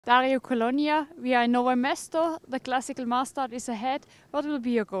Dario Cologna, we are in Nove Mesto. The classical mass start is ahead. What will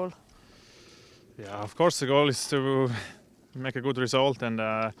be your goal? Yeah, of course the goal is to make a good result, and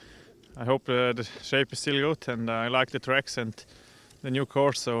I hope the shape is still good, and I like the tracks and the new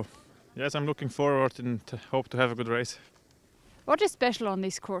course. So yes, I'm looking forward and hope to have a good race. What is special on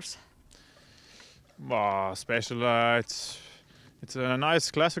this course? Special. It's a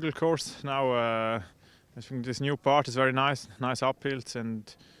nice classical course now. I think this new part is very nice uphills,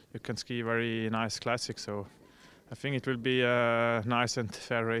 and you can ski very nice classic. So I think it will be a nice and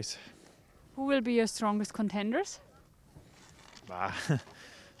fair race. Who will be your strongest contenders? I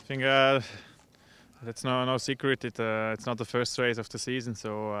think that's no secret. It's not the first race of the season,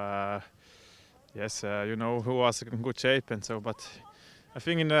 so yes, you know who was in good shape and so. But I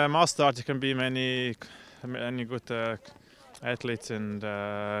think in the mass start there can be many good athletes, and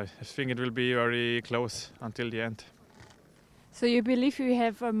I think it will be very close until the end. So you believe you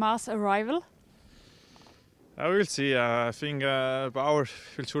have a mass arrival? I will see. I think Bauer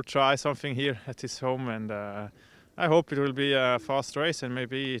should try something here at his home, and I hope it will be a fast race, and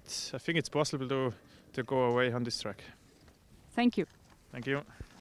maybe I think it's possible to go away on this track. Thank you. Thank you.